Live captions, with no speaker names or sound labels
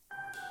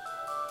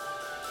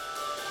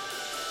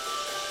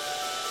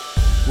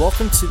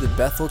Welcome to the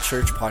Bethel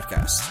Church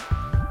Podcast.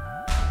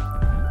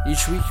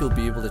 Each week you'll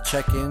be able to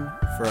check in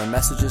for our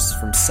messages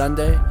from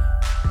Sunday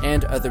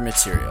and other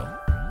material.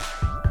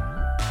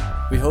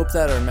 We hope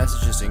that our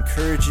messages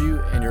encourage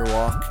you in your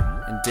walk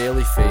in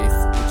daily faith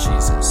with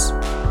Jesus.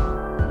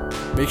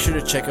 Make sure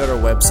to check out our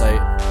website,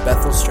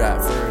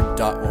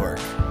 bethelstratford.org.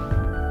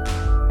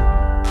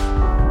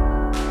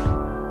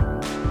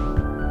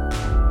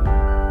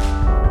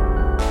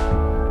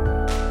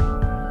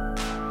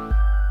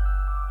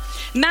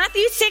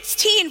 Matthew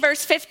 16,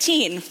 verse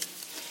 15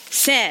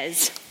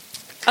 says,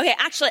 okay,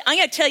 actually, I'm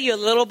going to tell you a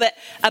little bit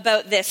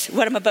about this,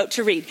 what I'm about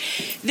to read.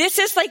 This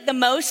is like the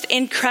most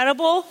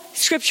incredible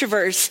scripture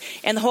verse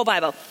in the whole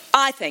Bible,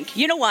 I think.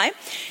 You know why?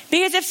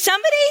 Because if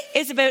somebody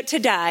is about to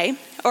die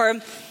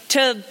or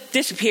to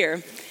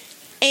disappear,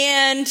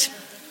 and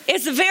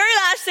it's the very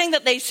last thing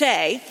that they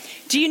say,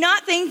 do you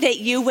not think that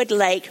you would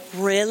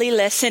really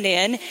listen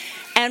in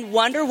and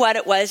wonder what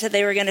it was that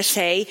they were going to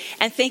say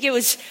and think it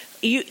would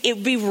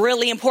be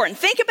really important?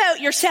 Think about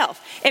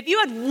yourself. If you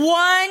had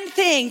one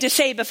thing to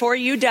say before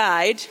you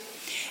died,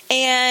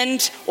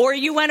 or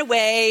you went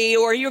away,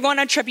 or you're going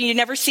on a trip and you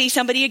never see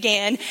somebody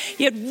again,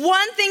 you had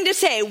one thing to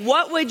say,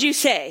 what would you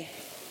say?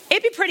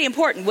 It'd be pretty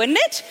important, wouldn't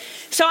it?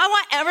 So I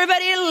want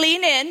everybody to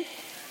lean in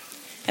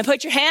and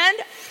put your hand.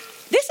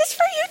 This is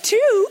for you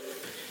too.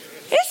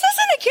 This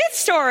isn't a kid's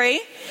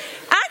story.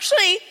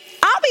 Actually,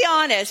 I'll be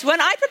honest, when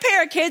I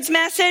prepare a kid's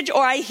message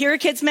or I hear a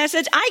kid's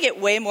message, I get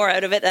way more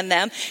out of it than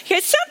them,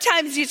 because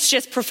sometimes it's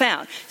just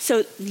profound.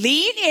 So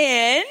lean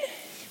in,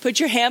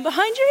 put your hand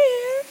behind your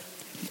ear.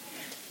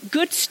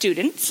 Good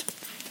students.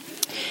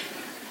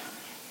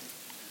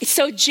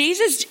 So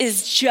Jesus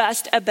is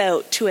just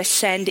about to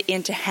ascend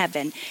into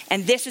heaven,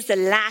 and this is the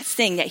last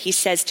thing that he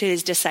says to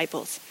his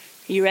disciples.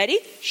 Are you ready?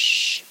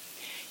 Shh.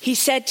 He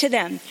said to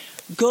them,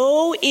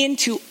 "Go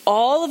into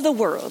all of the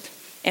world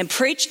and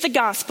preach the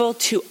gospel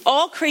to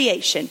all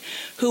creation.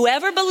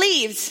 Whoever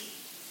believes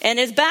and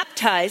is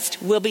baptized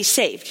will be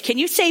saved." Can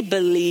you say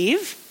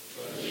believe?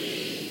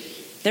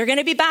 Believe. They're going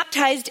to be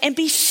baptized and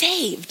be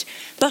saved.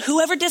 But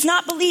whoever does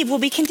not believe will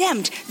be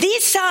condemned.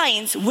 These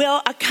signs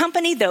will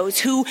accompany those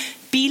who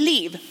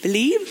believe.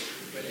 Believe?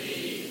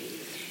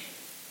 Believe.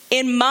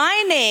 In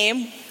my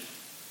name,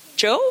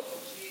 Joe?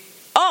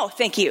 Oh,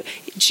 thank you.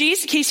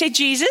 Jesus, can you say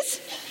Jesus?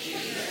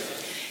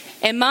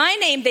 In my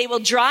name, they will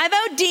drive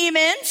out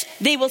demons.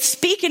 They will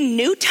speak in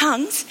new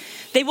tongues.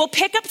 They will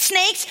pick up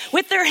snakes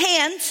with their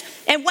hands.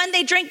 And when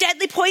they drink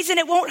deadly poison,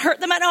 it won't hurt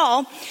them at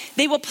all.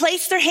 They will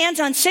place their hands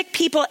on sick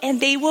people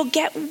and they will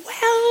get well.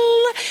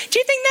 Do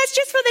you think that's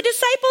just for the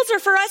disciples or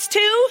for us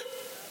too?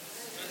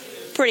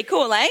 Pretty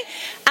cool, eh?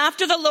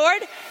 After the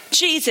Lord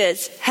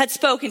Jesus had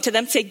spoken to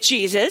them, say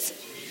Jesus.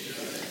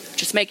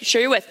 Just making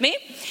sure you're with me.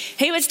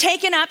 He was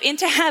taken up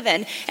into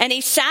heaven and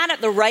he sat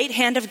at the right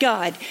hand of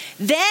God.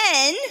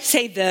 Then,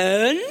 say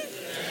then.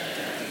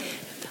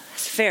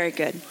 That's very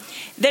good.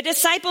 The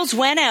disciples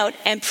went out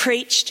and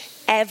preached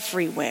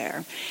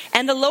everywhere.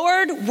 And the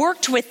Lord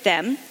worked with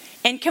them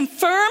and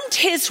confirmed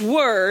his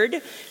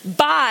word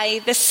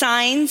by the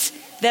signs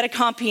that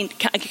accompanied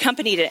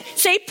it.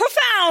 Say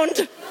profound.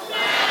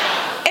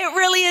 Profound. It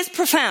really is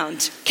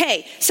profound.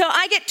 Okay, so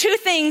I get two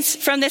things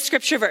from this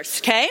scripture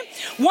verse, okay?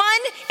 One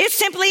is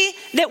simply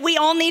that we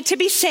all need to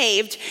be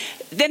saved.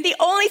 Then the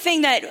only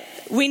thing that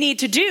we need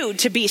to do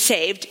to be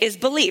saved is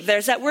believe.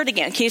 There's that word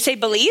again. Can you say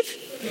believe?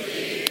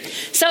 Believe.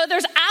 So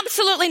there's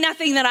absolutely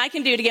nothing that I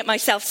can do to get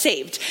myself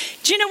saved.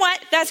 Do you know what?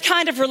 That's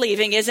kind of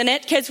relieving, isn't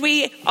it? Because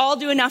we all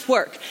do enough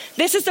work.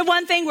 This is the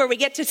one thing where we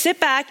get to sit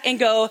back and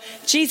go,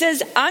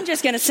 Jesus, I'm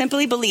just going to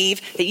simply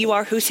believe that you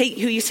are who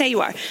you say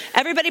you are.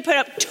 Everybody put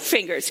up two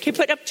fingers. Can you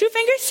put up two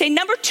fingers? Say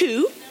number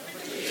two.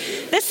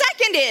 The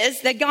second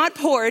is that God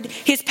poured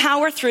his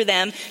power through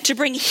them to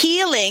bring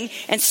healing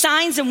and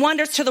signs and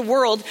wonders to the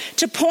world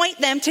to point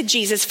them to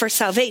Jesus for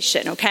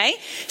salvation, okay?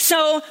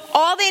 So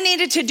all they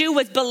needed to do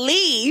was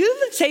believe,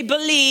 say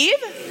believe,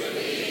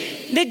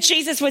 that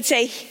Jesus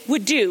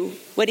would do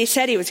what he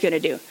said he was going to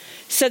do.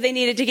 So they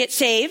needed to get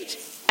saved,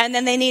 and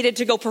then they needed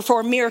to go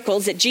perform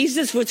miracles that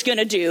Jesus was going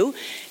to do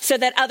so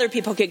that other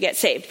people could get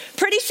saved.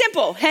 Pretty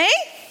simple, hey?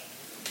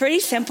 Pretty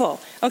simple.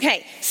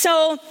 Okay,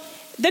 so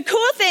the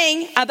cool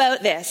thing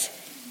about this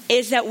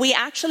is that we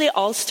actually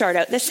all start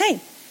out the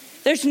same.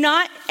 There's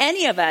not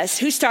any of us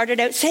who started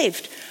out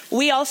saved.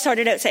 We all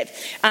started out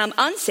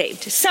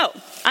unsaved. So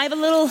I have a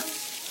little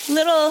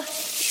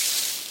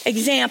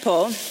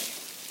example.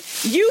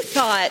 You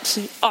thought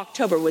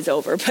October was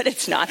over, but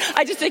it's not.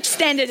 I just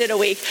extended it a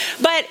week.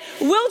 But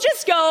we'll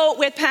just go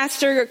with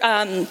Pastor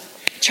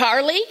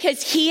Charlie,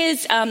 because he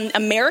is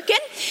American,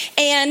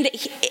 and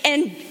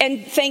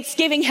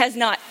Thanksgiving has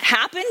not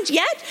happened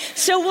yet.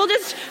 So we'll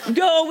just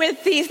go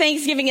with the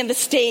Thanksgiving in the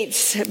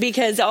States,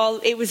 because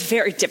it was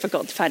very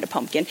difficult to find a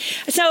pumpkin.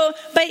 So,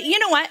 but you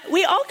know what?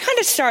 We all kind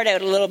of start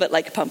out a little bit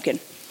like a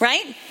pumpkin,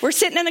 right? We're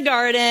sitting in the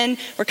garden,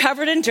 we're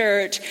covered in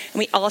dirt, and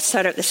we all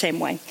start out the same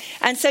way.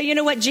 And so you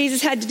know what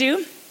Jesus had to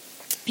do?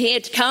 He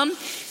had to come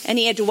and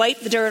he had to wipe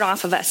the dirt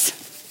off of us.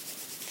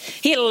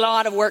 He had a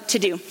lot of work to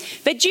do.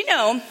 But you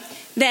know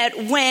that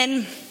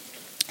when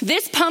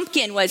this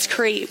pumpkin was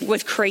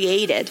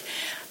created,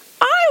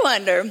 I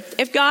wonder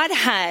if God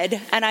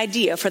had an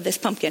idea for this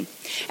pumpkin.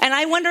 And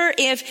I wonder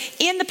if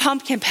in the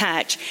pumpkin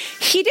patch,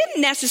 he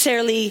didn't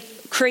necessarily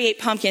create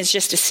pumpkins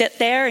just to sit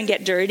there and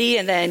get dirty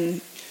and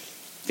then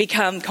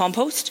become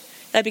compost.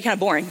 That'd be kind of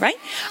boring, right?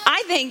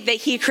 I think that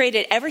he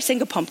created every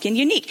single pumpkin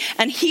unique.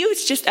 And he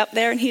was just up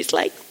there and he's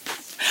like,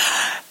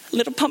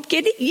 little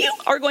pumpkin, you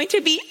are going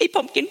to be a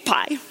pumpkin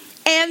pie.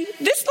 And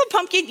this little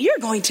pumpkin, you're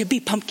going to be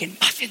pumpkin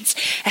muffins.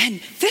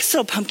 And this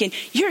little pumpkin,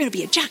 you're going to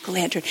be a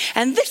jack-o'-lantern.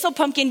 And this little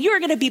pumpkin, you're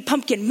going to be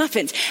pumpkin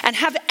muffins. And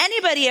have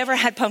anybody ever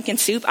had pumpkin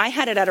soup? I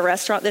had it at a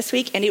restaurant this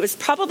week, and it was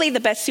probably the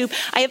best soup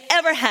I have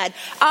ever had.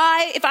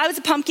 If I was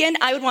a pumpkin,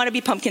 I would want to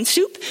be pumpkin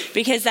soup,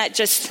 because that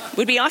just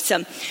would be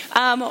awesome.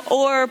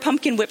 Or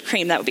pumpkin whipped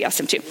cream, that would be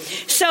awesome too.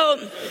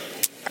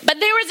 But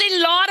there was a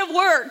lot of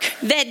work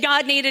that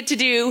God needed to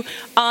do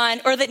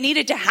that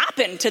needed to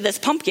happen to this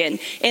pumpkin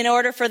in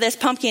order for this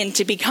pumpkin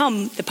to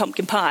become the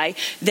pumpkin pie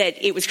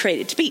that it was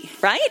created to be,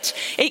 right?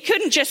 It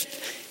couldn't just,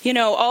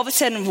 all of a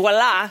sudden,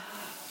 voila,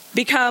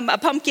 become a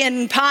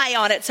pumpkin pie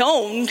on its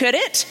own, could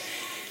it?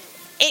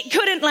 It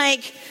couldn't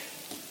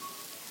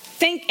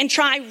think and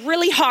try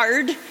really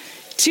hard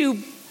to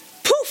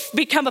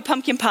become a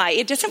pumpkin pie.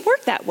 It doesn't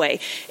work that way.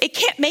 It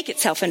can't make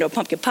itself into a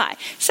pumpkin pie.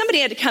 Somebody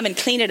had to come and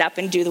clean it up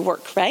and do the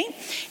work, right?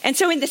 And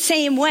so in the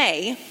same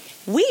way,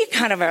 we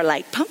kind of are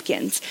like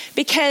pumpkins,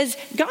 because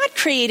God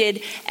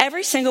created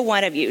every single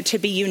one of you to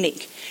be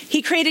unique.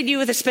 He created you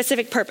with a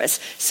specific purpose.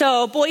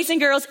 So boys and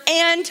girls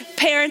and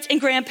parents and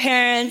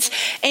grandparents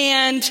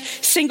and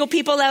single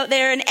people out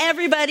there and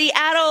everybody,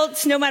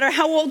 adults, no matter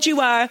how old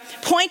you are,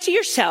 point to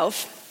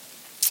yourself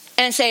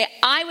and say,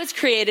 I was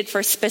created for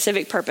a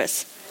specific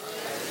purpose.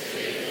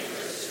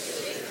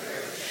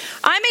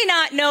 I may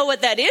not know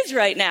what that is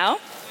right now,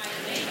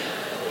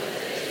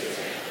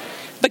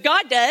 but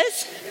God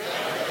does.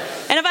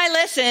 And if I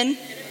listen,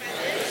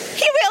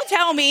 he will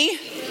tell me,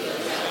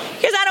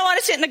 because I don't want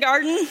to sit in the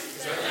garden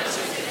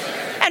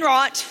and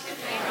rot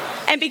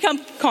and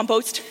become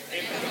compost.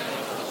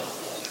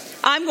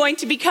 I'm going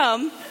to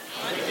become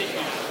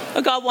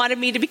what God wanted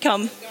me to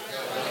become.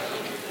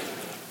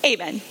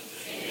 Amen.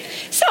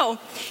 So,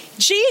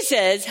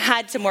 Jesus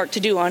had some work to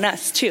do on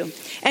us too.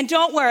 And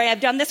don't worry,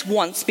 I've done this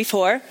once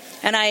before,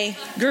 and I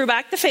grew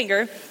back the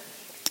finger.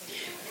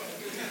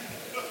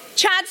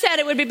 Chad said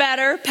it would be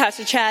better,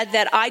 Pastor Chad,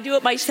 that I do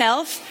it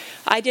myself.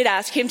 I did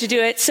ask him to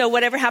do it, so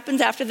whatever happens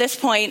after this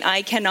point,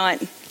 I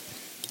cannot.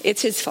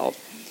 It's his fault.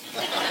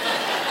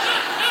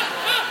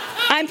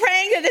 I'm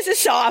praying that this is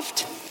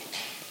soft.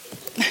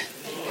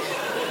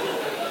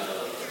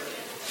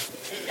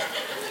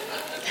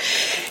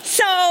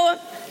 So,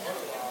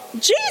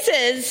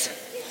 Jesus,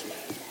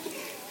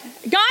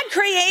 God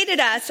created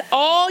us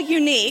all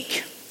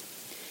unique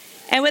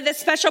and with a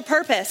special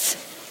purpose.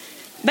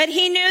 But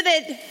he knew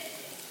that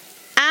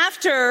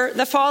after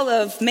the fall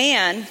of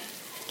man,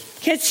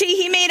 because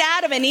he made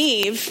Adam and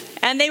Eve,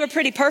 and they were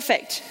pretty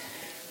perfect.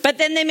 But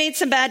then they made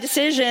some bad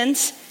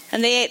decisions,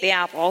 and they ate the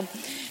apple.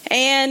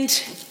 And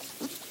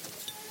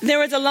there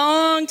was a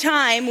long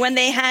time when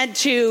they had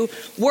to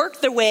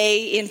work their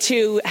way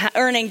into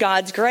earning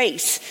God's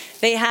grace.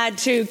 They had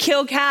to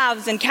kill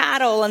calves and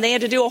cattle, and they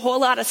had to do a whole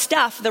lot of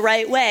stuff the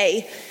right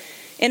way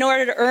in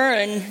order to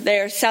earn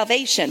their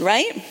salvation,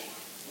 right?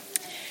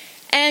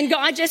 And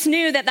God just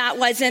knew that that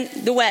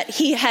wasn't what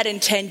he had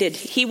intended.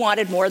 He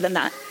wanted more than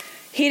that.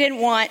 He didn't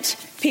want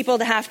people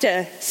to have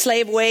to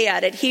slave away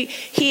at it.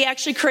 He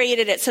actually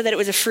created it so that it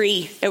was a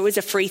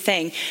free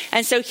thing.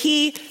 And so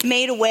he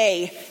made a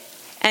way.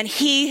 And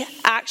he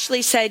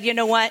actually said, you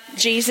know what,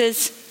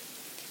 Jesus,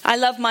 I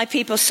love my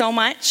people so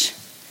much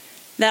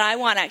that I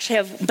want to actually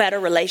have a better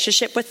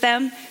relationship with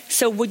them.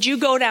 So would you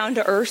go down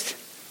to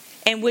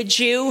earth and would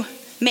you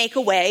make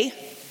a way?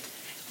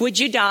 Would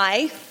you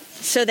die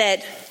so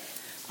that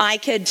I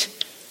could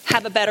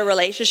have a better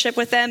relationship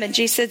with them? And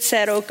Jesus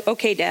said,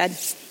 okay, Dad,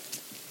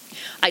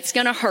 it's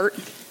going to hurt.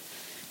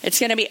 It's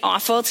going to be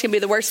awful. It's going to be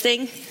the worst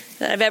thing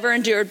that I've ever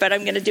endured, but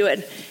I'm going to do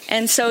it.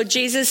 And so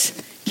Jesus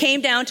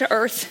came down to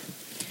earth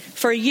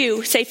for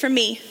you, say for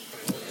me.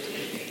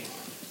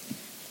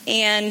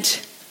 And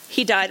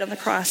he died on the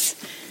cross.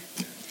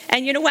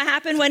 And you know what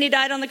happened when he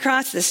died on the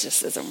cross? This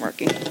just isn't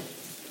working.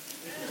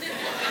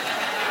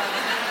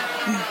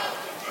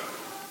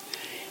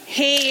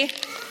 He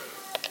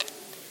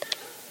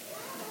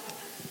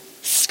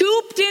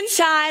scooped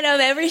inside of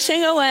every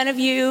single one of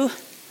you,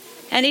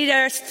 and he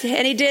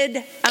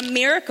did a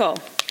miracle.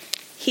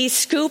 He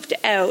scooped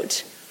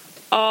out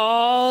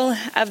all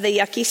of the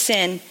yucky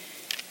sin.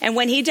 And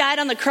when he died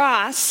on the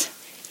cross,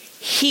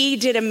 he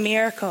did a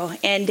miracle,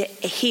 and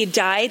he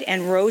died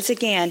and rose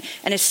again.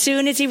 And as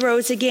soon as he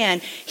rose again,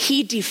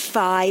 he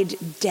defied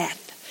death,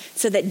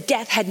 so that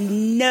death had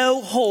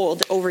no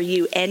hold over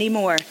you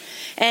anymore.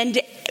 And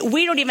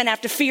we don't even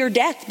have to fear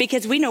death,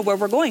 because we know where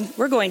we're going.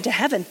 We're going to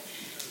heaven.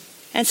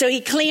 And so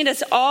he cleaned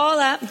us all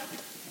up,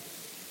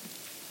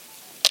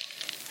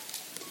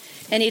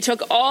 and he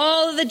took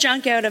all of the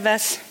junk out of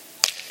us.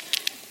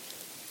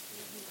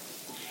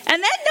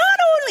 And then not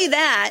only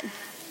that,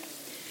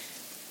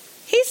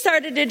 he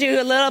started to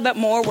do a little bit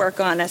more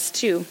work on us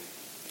too.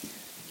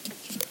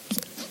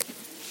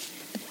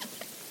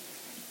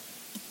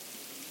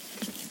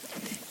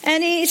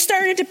 And he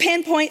started to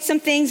pinpoint some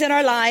things in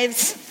our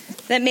lives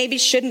that maybe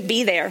shouldn't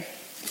be there.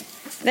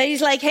 That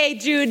he's like, hey,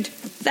 dude,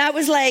 that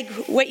was like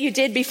what you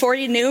did before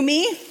you knew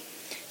me.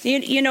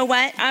 You know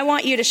what? I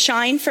want you to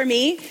shine for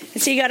me.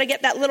 And so you got to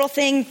get that little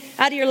thing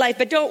out of your life.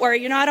 But don't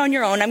worry, you're not on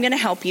your own. I'm going to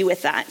help you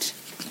with that.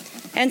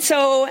 And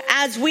so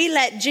as we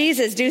let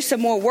Jesus do some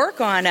more work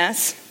on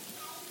us,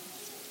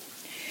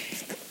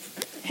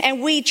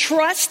 and we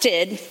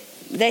trusted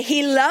that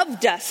he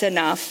loved us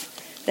enough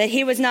that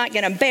he was not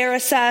going to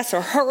embarrass us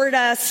or hurt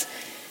us,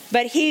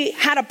 but he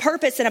had a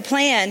purpose and a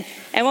plan.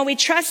 And when we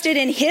trusted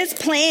in his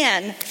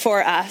plan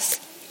for us,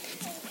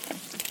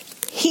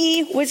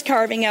 he was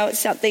carving out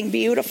something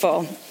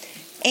beautiful.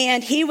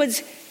 And he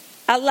was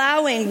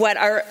allowing what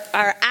our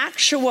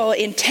actual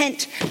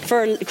intent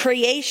for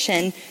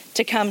creation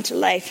to come to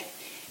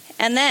life.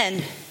 And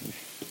then,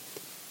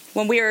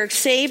 when we were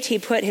saved, he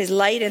put his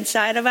light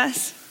inside of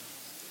us.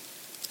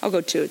 I'll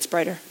go too, it's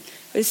brighter.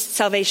 It was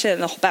salvation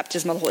and the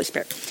baptism of the Holy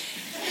Spirit.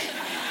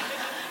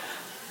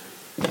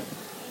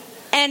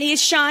 And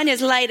he's shined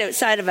his light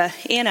outside of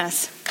in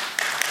us.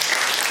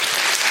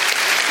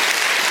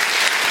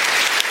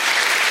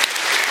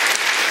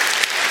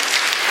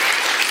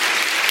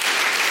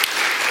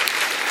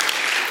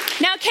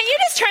 Now, can you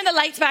just turn the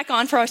lights back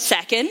on for a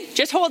second?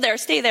 Just hold there.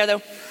 Stay there,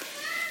 though.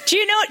 Do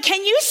you know,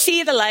 can you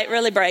see the light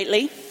really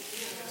brightly?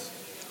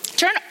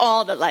 Turn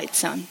all the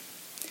lights on.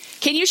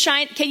 Can you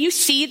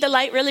see the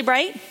light really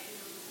bright?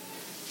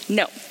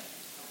 No.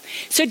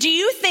 So do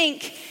you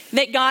think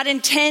that God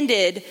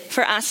intended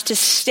for us to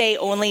stay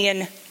only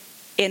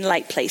in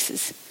light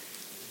places?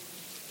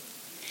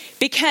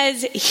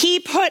 Because he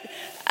put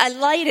a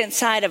light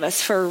inside of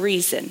us for a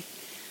reason.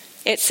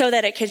 It's so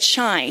that it could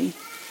shine.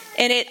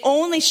 And it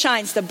only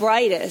shines the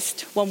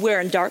brightest when we're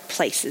in dark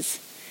places.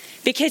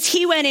 Because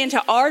he went into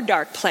our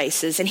dark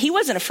places and he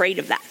wasn't afraid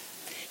of that.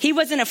 He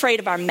wasn't afraid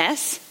of our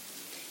mess.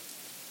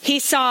 He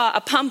saw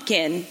a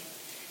pumpkin,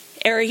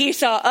 or he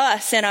saw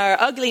us and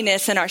our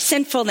ugliness and our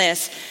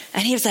sinfulness.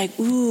 And he was like,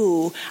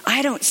 ooh,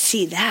 I don't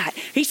see that.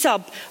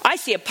 I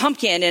see a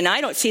pumpkin and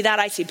I don't see that.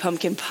 I see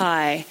pumpkin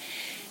pie.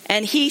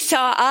 And he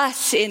saw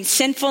us in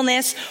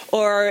sinfulness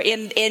or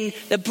in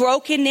the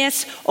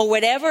brokenness or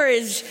whatever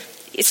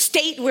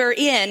state we're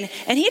in.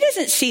 And he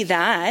doesn't see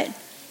that.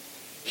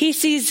 He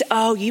sees,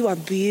 oh, you are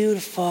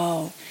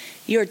beautiful.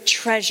 You're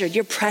treasured.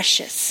 You're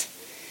precious.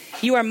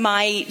 You are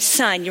my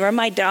son. You are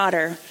my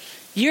daughter.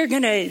 You're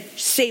going to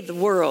save the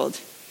world.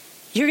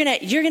 You're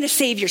going to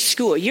save your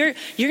school. You're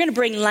going to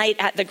bring light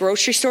at the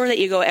grocery store that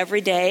you go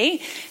every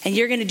day. And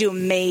you're going to do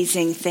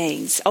amazing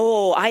things.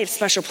 Oh, I have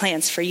special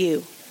plans for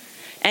you.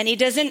 And he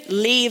doesn't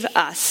leave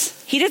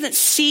us. He doesn't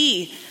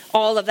see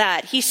all of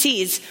that. He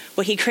sees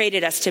what he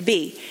created us to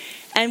be.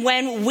 And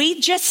when we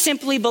just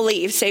simply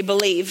believe, say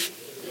believe,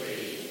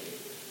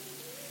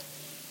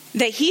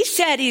 that he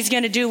said he's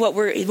going to do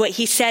what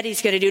he said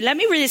he's going to do. Let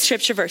me read the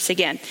scripture verse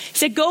again. He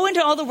said, go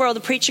into all the world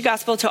and preach the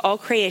gospel to all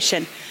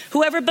creation.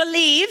 Whoever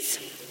believes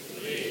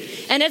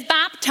and is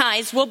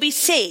baptized will be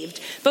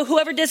saved, but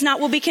whoever does not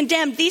will be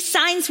condemned. These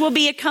signs will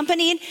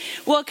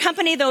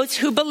accompany those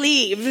who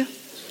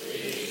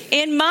believe.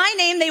 In my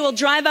name they will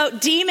drive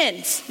out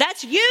demons.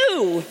 That's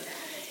you.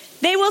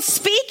 They will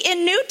speak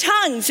in new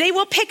tongues. They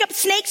will pick up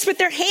snakes with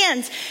their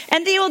hands,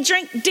 and they will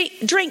drink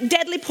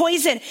deadly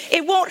poison.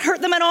 It won't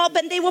hurt them at all,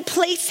 but they will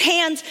place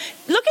hands.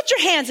 Look at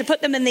your hands and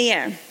put them in the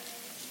air.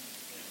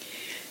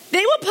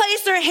 They will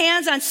place their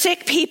hands on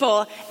sick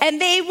people, and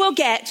they will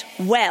get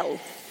well.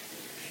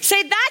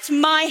 Say, that's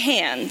my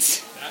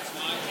hands. That's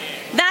my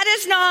hands. That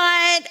is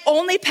not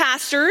only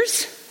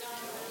pastors.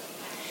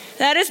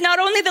 That is not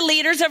only the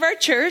leaders of our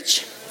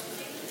church.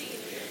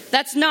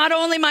 That's not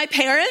only my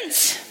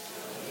parents.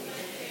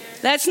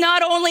 That's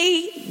not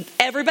only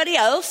everybody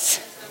else,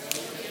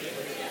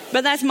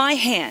 but that's my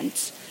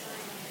hands.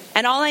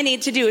 And all I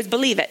need to do is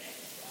believe it.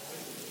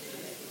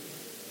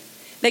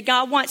 That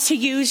God wants to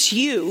use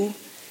you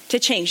to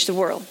change the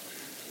world.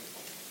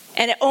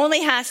 And it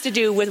only has to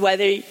do with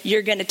whether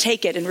you're going to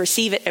take it and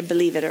receive it and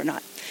believe it or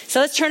not. So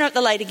let's turn out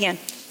the light again.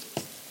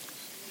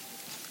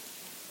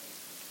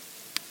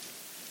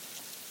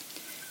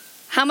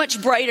 How much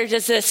brighter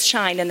does this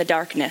shine in the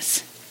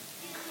darkness?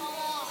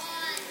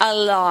 A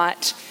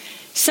lot.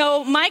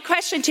 So my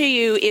question to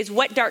you is,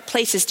 what dark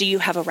places do you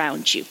have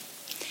around you?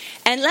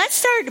 And let's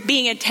start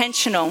being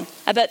intentional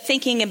about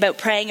thinking about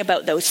praying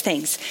about those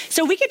things.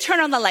 So we could turn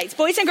on the lights.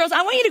 Boys and girls,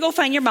 I want you to go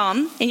find your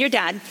mom and your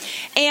dad.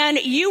 And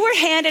you were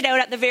handed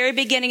out at the very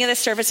beginning of the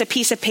service a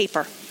piece of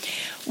paper.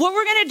 What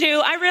we're going to do,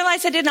 I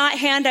realized I did not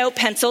hand out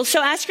pencils, so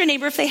ask your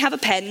neighbor if they have a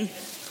pen.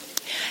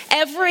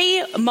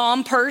 Every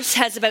mom purse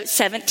has about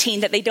 17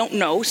 that they don't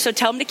know, so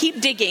tell them to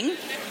keep digging.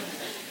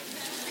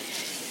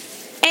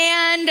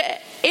 And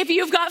if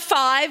you've got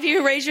 5,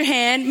 you raise your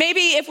hand. Maybe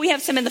if we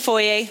have some in the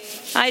foyer.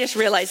 I just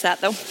realized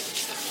that, though.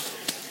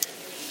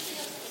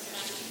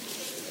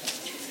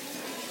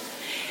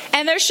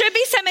 And there should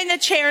be some in the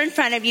chair in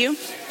front of you.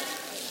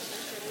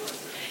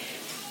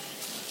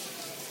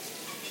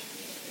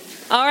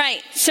 All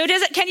right. So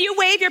can you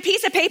wave your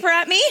piece of paper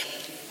at me?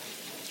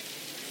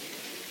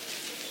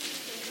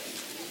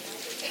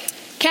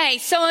 Okay,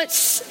 so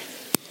it's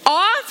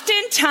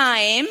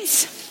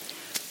oftentimes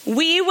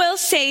we will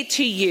say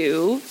to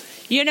you,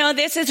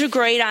 this is a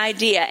great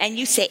idea. And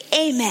you say,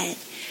 amen.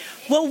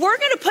 Well, we're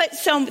going to put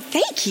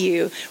thank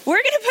you.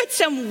 We're going to put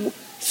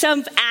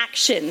some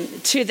action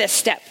to this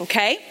step,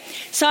 okay?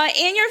 So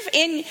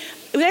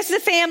this is a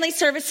family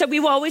service, so we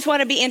always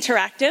want to be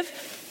interactive.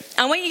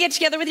 And when you get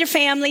together with your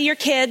family, your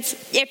kids,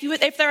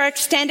 if there are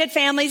extended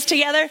families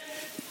together,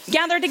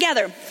 gather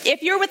together.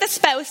 If you're with a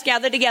spouse,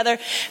 gather together.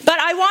 But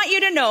I want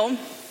you to know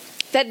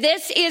that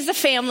this is the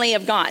family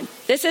of God.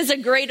 This is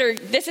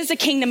a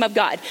kingdom of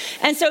God.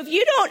 And so if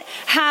you don't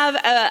have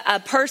a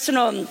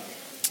personal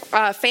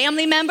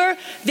family member,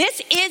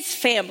 this is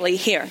family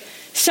here.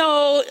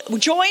 So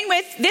join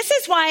with, this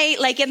is why,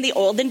 like in the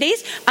olden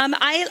days,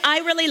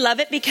 I really love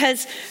it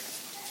because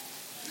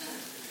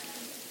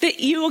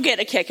you will get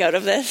a kick out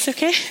of this,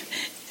 okay?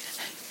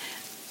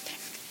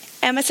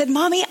 Emma said,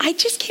 Mommy, I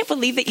just can't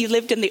believe that you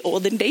lived in the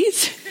olden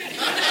days.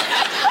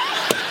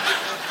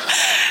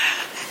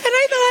 And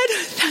I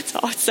thought, that's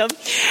awesome.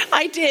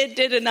 I did,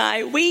 didn't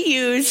I? We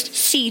used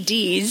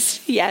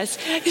CDs, yes.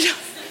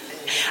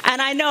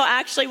 And I know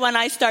actually when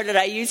I started,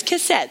 I used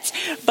cassettes.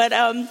 But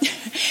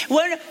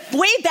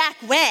way back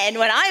when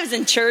I was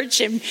in church,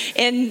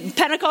 in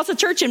Pentecostal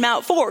church in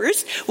Mount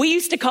Forest, we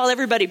used to call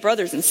everybody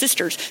brothers and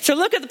sisters. So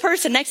look at the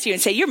person next to you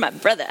and say, you're my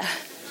brother.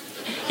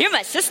 You're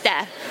my sister.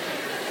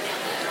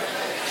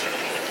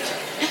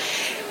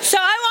 So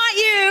I want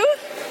you,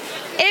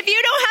 if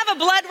you don't have a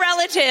blood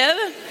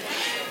relative,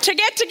 to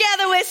get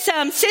together with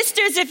some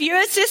sisters if you're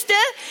a sister,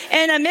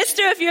 and a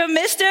mister if you're a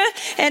mister.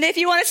 And if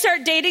you want to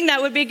start dating,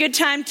 that would be a good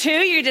time too.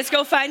 You just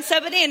go find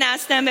somebody and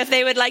ask them if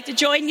they would like to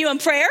join you in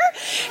prayer.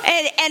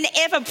 And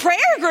if a prayer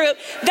group,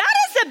 that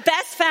is the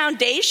best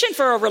foundation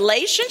for a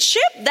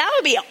relationship. That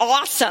would be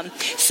awesome.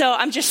 So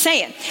I'm just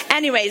saying.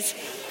 Anyways,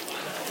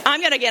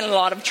 I'm going to get in a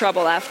lot of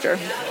trouble after.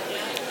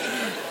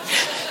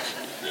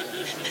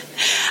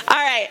 All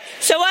right,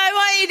 so what I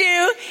want you to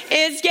do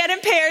is get in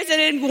pairs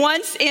and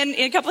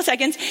in a couple of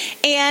seconds,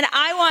 and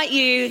I want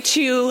you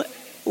to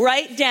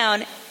write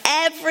down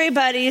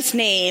everybody's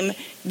name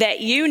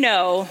that you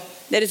know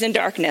that is in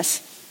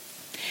darkness.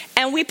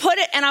 And we put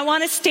it, and I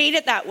want to state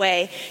it that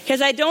way,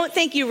 because I don't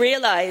think you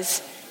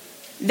realize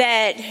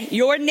that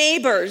your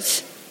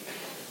neighbors,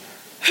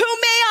 who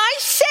may I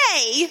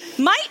say,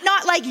 might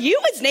not like you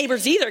as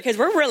neighbors either, because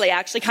we're really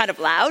actually kind of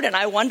loud, and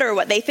I wonder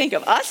what they think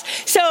of us.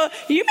 So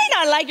you may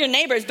not like your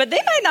neighbors, but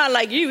they might not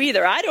like you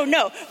either. I don't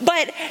know.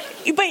 But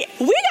we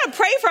got to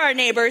pray for our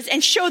neighbors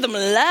and show them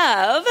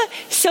love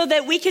so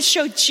that we can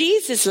show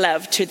Jesus'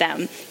 love to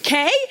them,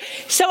 okay?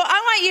 So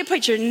I want you to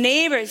put your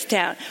neighbors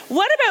down.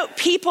 What about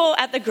people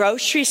at the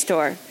grocery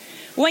store?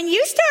 When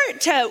you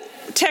start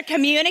to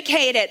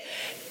communicate it,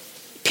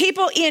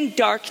 people in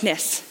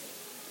darkness,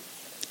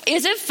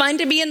 is it fun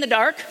to be in the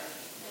dark?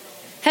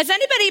 Has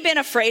anybody been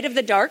afraid of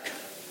the dark?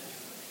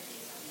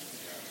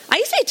 I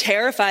used to be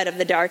terrified of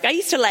the dark.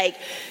 I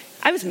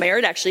was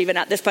married actually even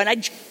at this point.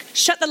 I'd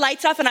shut the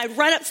lights off and I'd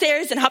run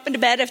upstairs and hop into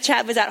bed if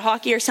Chad was at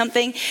hockey or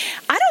something.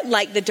 I don't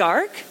like the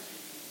dark.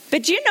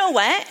 But do you know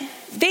what?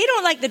 They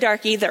don't like the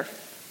dark either.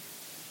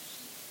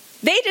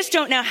 They just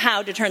don't know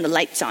how to turn the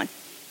lights on.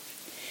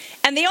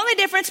 And the only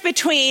difference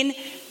between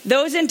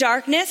those in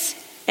darkness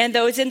and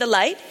those in the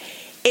light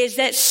is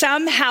that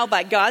somehow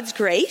by God's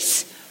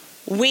grace,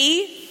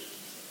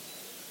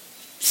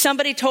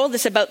 somebody told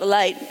us about the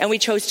light and we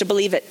chose to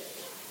believe it.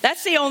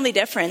 That's the only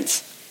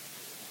difference.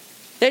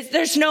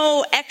 There's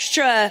no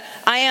extra,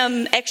 I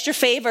am extra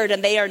favored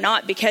and they are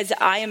not because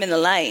I am in the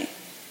light.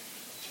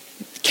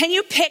 Can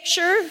you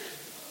picture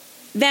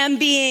them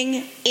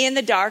being in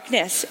the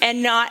darkness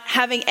and not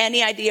having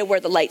any idea where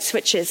the light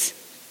switch is?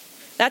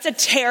 That's a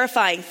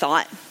terrifying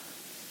thought.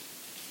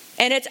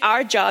 And it's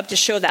our job to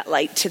show that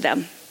light to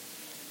them.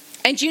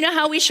 And do you know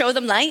how we show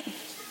them light?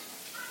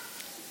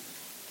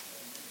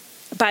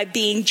 By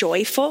being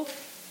joyful,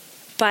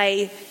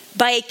 by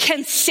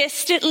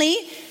consistently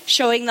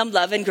showing them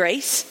love and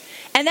grace,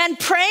 and then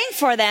praying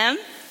for them.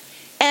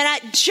 And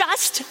at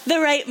just the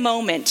right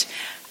moment,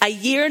 a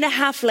year and a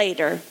half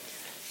later,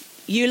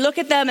 you look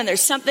at them and there's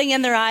something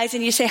in their eyes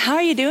and you say, how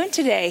are you doing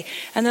today?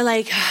 And they're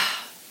like,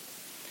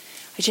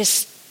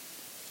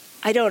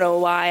 I don't know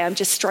why, I'm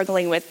just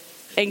struggling with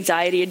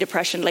anxiety and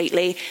depression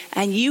lately.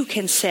 And you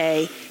can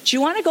say, do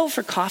you want to go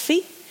for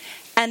coffee?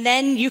 And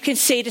then you can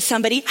say to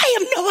somebody, I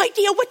have no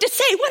idea what to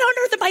say. What on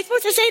earth am I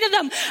supposed to say to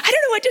them? I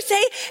don't know what to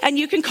say. And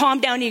you can calm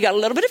down. You got a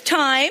little bit of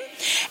time.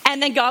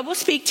 And then God will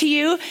speak to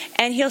you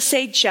and he'll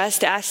say,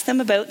 just ask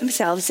them about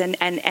themselves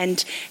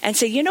and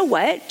say, you know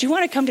what? Do you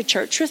want to come to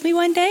church with me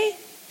one day?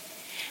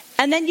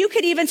 And then you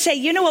could even say,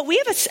 you know what? We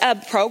have a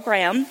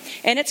program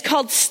and it's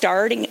called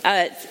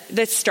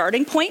the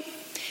Starting Point.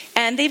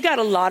 And they've got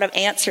a lot of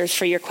answers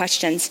for your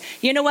questions.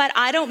 You know what?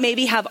 I don't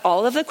maybe have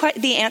all of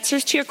the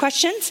answers to your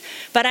questions,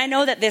 but I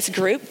know that this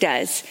group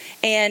does.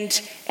 And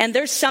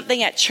there's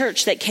something at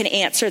church that can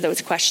answer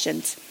those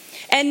questions.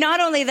 And not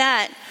only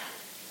that,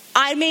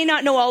 I may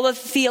not know all of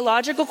the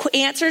theological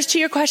answers to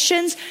your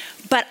questions,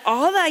 but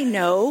all I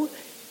know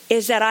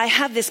is that I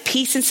have this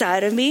peace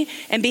inside of me.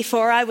 And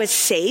before I was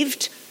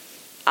saved,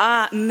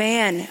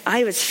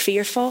 I was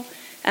fearful.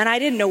 And I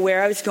didn't know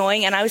where I was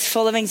going. And I was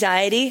full of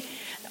anxiety.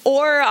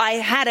 Or I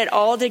had it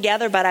all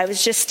together, but I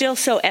was just still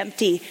so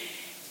empty.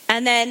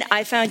 And then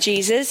I found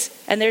Jesus,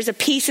 and there's a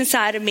peace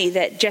inside of me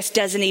that just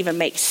doesn't even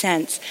make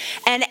sense.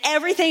 And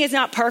everything is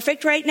not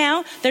perfect right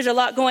now. There's a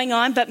lot going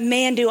on, but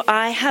man, do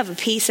I have a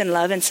peace and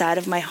love inside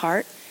of my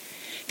heart.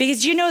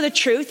 Because you know the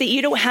truth that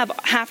you don't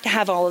have to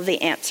have all of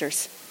the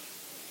answers.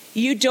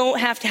 You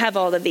don't have to have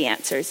all of the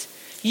answers.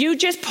 You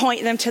just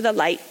point them to the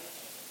light,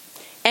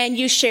 and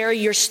you share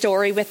your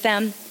story with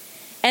them.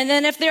 And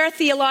then if there are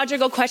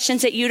theological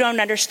questions that you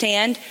don't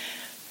understand,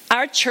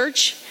 our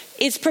church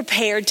is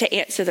prepared to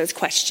answer those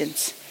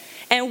questions.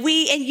 And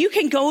you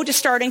can go to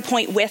Starting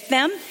Point with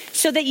them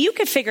so that you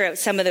can figure out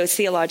some of those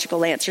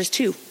theological answers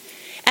too.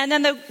 And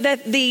then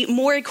the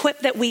more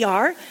equipped that we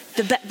are,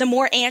 the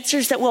more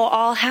answers that we'll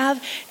all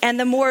have, and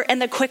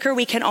the quicker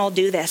we can all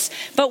do this.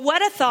 But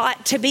what a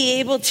thought to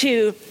be able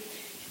to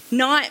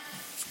not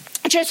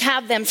just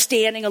have them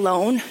standing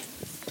alone,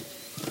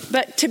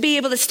 but to be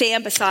able to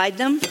stand beside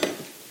them.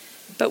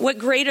 But what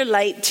greater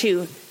light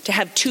to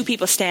have two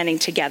people standing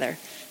together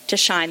to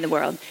shine the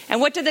world.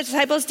 And what did the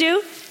disciples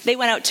do? They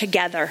went out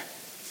together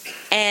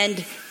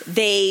and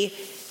they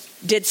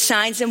did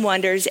signs and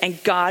wonders,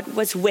 and God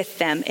was with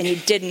them, and he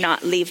did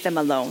not leave them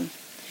alone.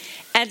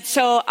 And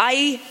so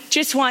I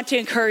just want to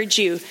encourage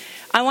you.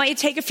 I want you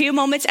to take a few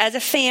moments as a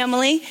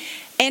family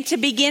and to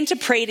begin to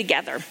pray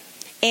together.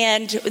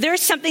 And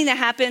there's something that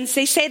happens.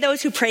 They say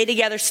those who pray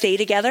together stay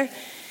together.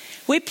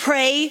 We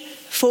pray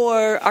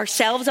for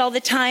ourselves all the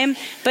time,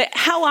 but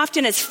how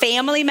often as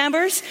family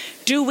members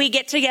do we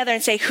get together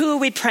and say, who are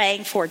we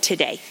praying for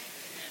today?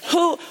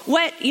 We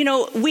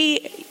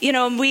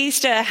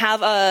used to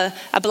have a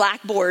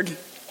blackboard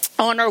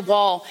on our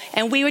wall,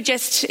 and we would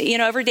just,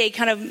 every day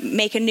kind of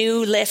make a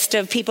new list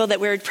of people that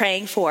we were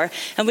praying for,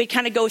 and we'd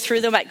kind of go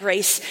through them at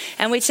Grace,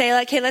 and we'd say,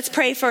 like, hey, let's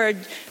pray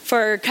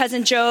for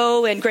Cousin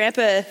Joe and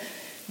Grandpa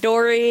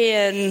Dory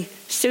and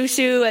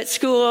Susu at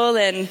school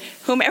and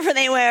whomever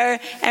they were.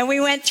 And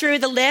we went through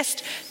the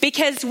list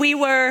because we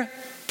were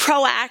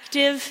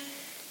proactive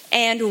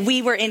and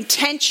we were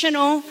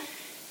intentional.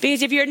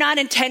 Because if you're not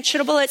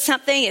intentional at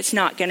something, it's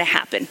not going to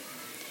happen.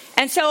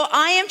 And so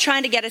I am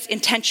trying to get us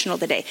intentional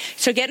today.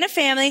 So get in a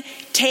family,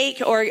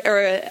 take or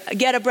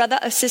get a brother,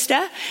 a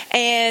sister,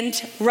 and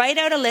write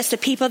out a list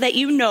of people that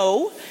you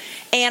know.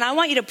 And I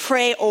want you to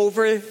pray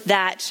over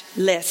that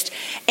list.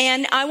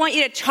 And I want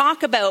you to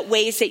talk about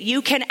ways that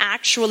you can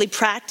actually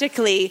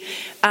practically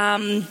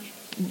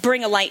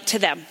bring a light to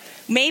them.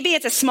 Maybe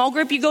it's a small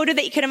group you go to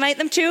that you can invite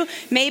them to.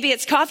 Maybe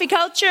it's Coffee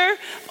Culture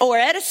or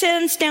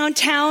Edison's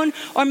downtown.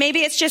 Or maybe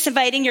it's just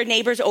inviting your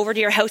neighbors over to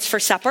your house for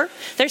supper.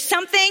 There's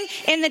something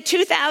in the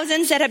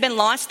 2000s that have been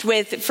lost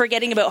with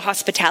forgetting about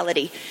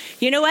hospitality.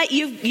 You know what?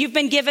 You've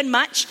been given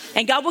much,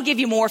 and God will give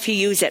you more if you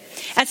use it.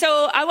 And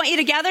so I want you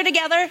to gather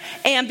together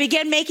and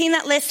begin making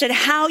that list and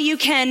how you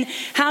can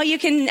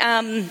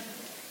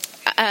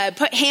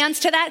put hands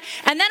to that.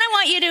 And then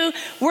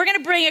we're going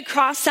to bring a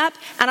cross up,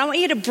 and I want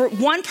you to,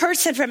 one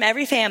person from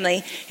every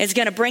family is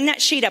going to bring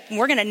that sheet up, and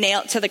we're going to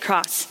nail it to the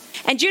cross.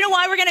 And do you know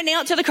why we're going to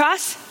nail it to the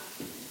cross?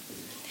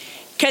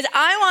 Because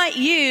I want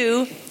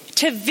you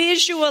to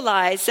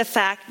visualize the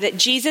fact that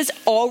Jesus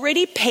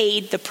already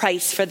paid the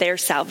price for their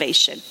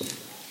salvation.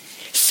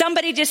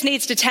 Somebody just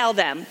needs to tell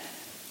them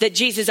that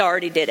Jesus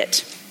already did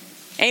it.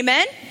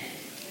 Amen?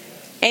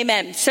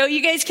 Amen. So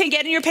you guys can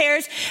get in your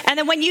pairs, and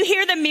then when you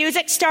hear the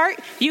music start,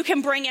 you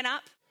can bring it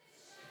up.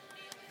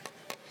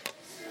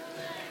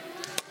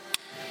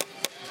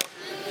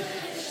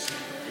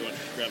 You want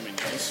to grab my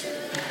nose?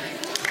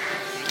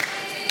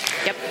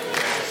 Yep.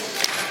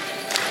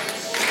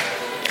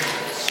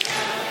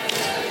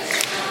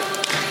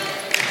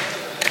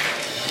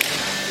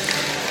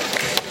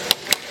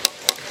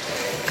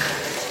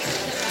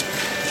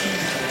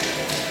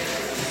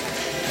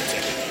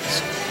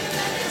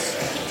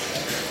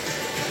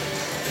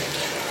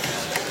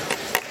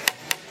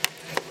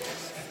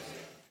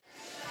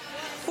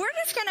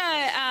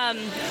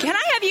 Can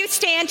I have you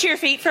stand to your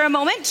feet for a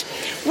moment?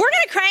 We're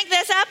going to crank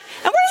this up,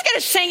 and we're just going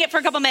to sing it for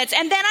a couple minutes,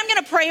 and then I'm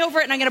going to pray over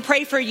it, and I'm going to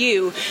pray for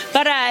you.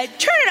 But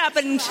turn it up,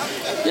 and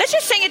let's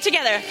just sing it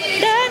together. I'm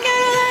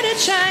going to let it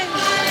shine.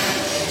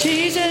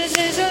 Jesus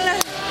is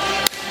alive.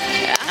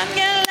 I'm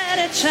going to let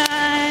it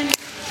shine.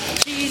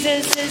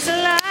 Jesus is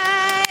alive.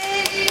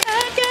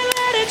 I'm going to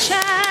let it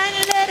shine.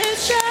 Let it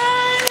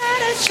shine.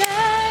 Let it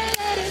shine.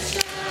 Let it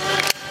shine.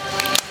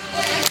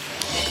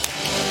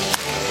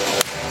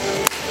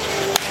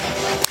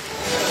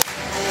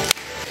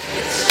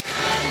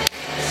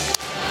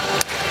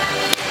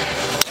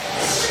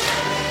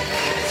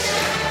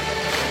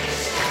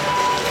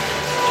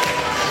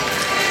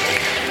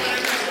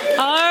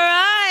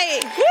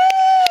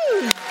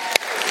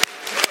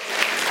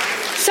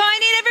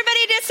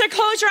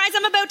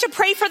 to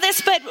pray for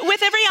this, but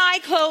with every eye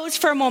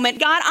closed for a moment,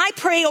 God, I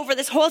pray over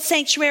this whole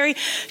sanctuary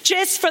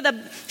just for the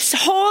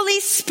Holy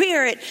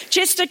Spirit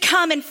just to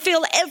come and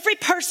fill every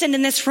person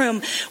in this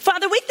room.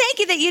 Father, we thank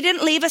you that you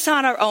didn't leave us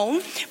on our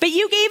own, but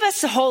you gave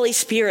us the Holy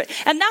Spirit.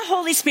 And that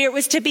Holy Spirit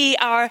was to be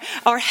our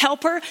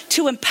helper,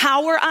 to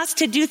empower us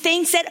to do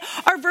things that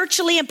are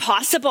virtually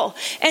impossible.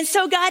 And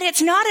so, God,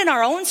 it's not in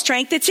our own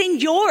strength, it's in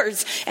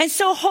yours. And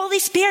so, Holy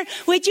Spirit,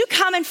 would you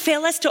come and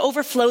fill us to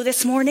overflow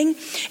this morning?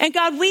 And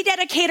God, we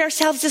dedicate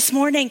ourselves this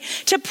morning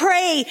to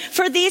pray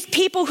for these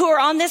people who are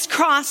on this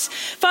cross.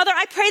 Father,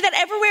 I pray that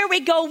everywhere we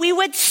go, we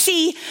would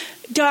see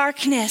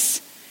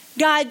darkness.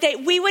 God,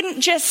 that we wouldn't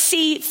just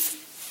see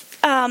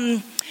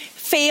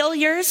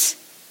failures.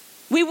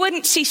 We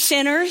wouldn't see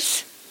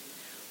sinners.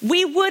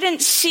 We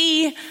wouldn't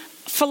see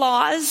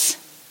flaws.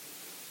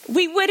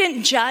 We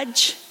wouldn't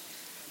judge.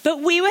 But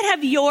we would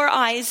have your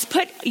eyes,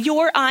 put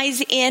your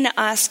eyes in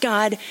us,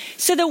 God,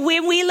 so that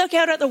when we look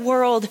out at the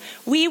world,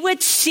 we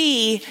would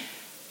see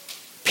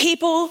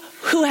people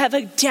who have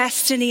a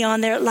destiny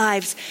on their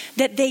lives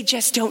that they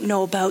just don't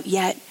know about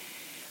yet.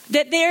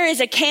 That there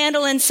is a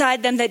candle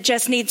inside them that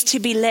just needs to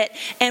be lit,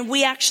 and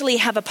we actually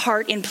have a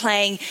part in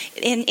playing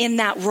in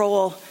that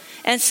role.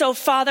 And so,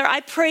 Father,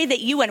 I pray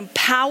that you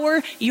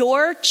empower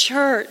your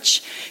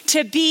church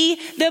to be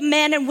the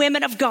men and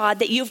women of God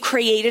that you've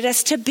created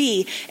us to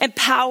be.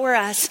 Empower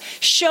us,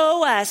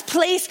 show us,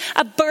 place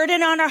a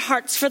burden on our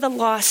hearts for the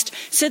lost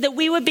so that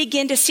we would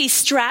begin to see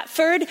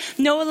Stratford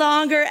no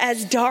longer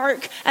as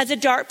a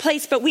dark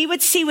place, but we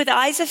would see with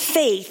eyes of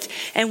faith,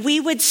 and we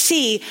would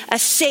see a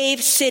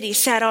saved city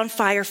set on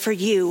fire for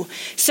you.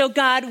 So,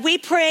 God, we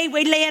pray,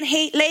 we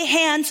lay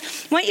hands.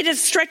 I want you to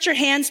stretch your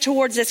hands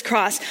towards this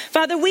cross.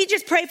 Father, we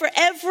just pray for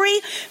every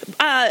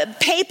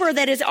paper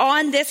that is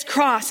on this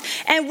cross,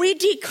 and we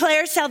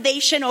declare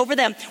salvation over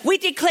them. We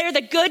declare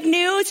the good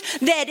news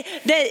that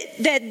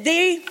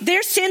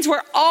their sins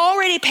were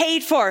already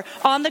paid for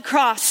on the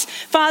cross,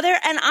 Father.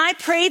 And I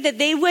pray that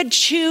they would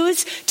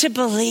choose to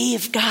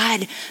believe,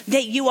 God,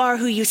 that you are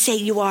who you say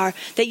you are,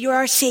 that you're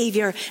our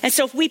Savior. And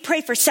so we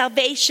pray for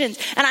salvation,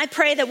 and I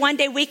pray that one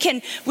day we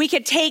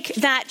could take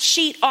that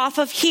sheet off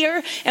of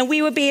here, and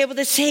we would be able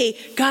to say,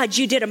 God,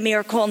 you did a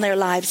miracle in their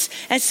lives.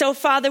 And so,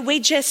 Father,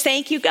 we just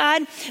thank you,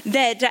 God,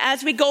 that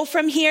as we go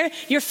from here,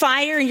 your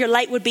fire and your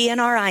light would be in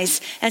our eyes.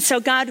 And so,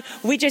 God,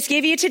 we just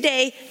give you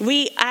today,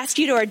 we ask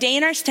you to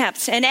ordain our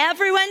steps. And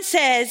everyone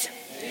says,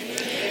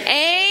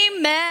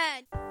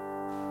 Amen.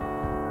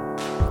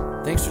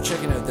 Thanks for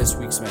checking out this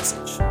week's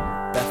message,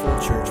 Bethel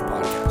Church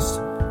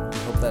Podcast. We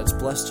hope that it's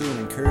blessed you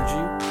and encouraged you,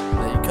 and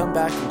that you come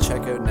back and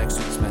check out next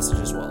week's message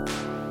as well.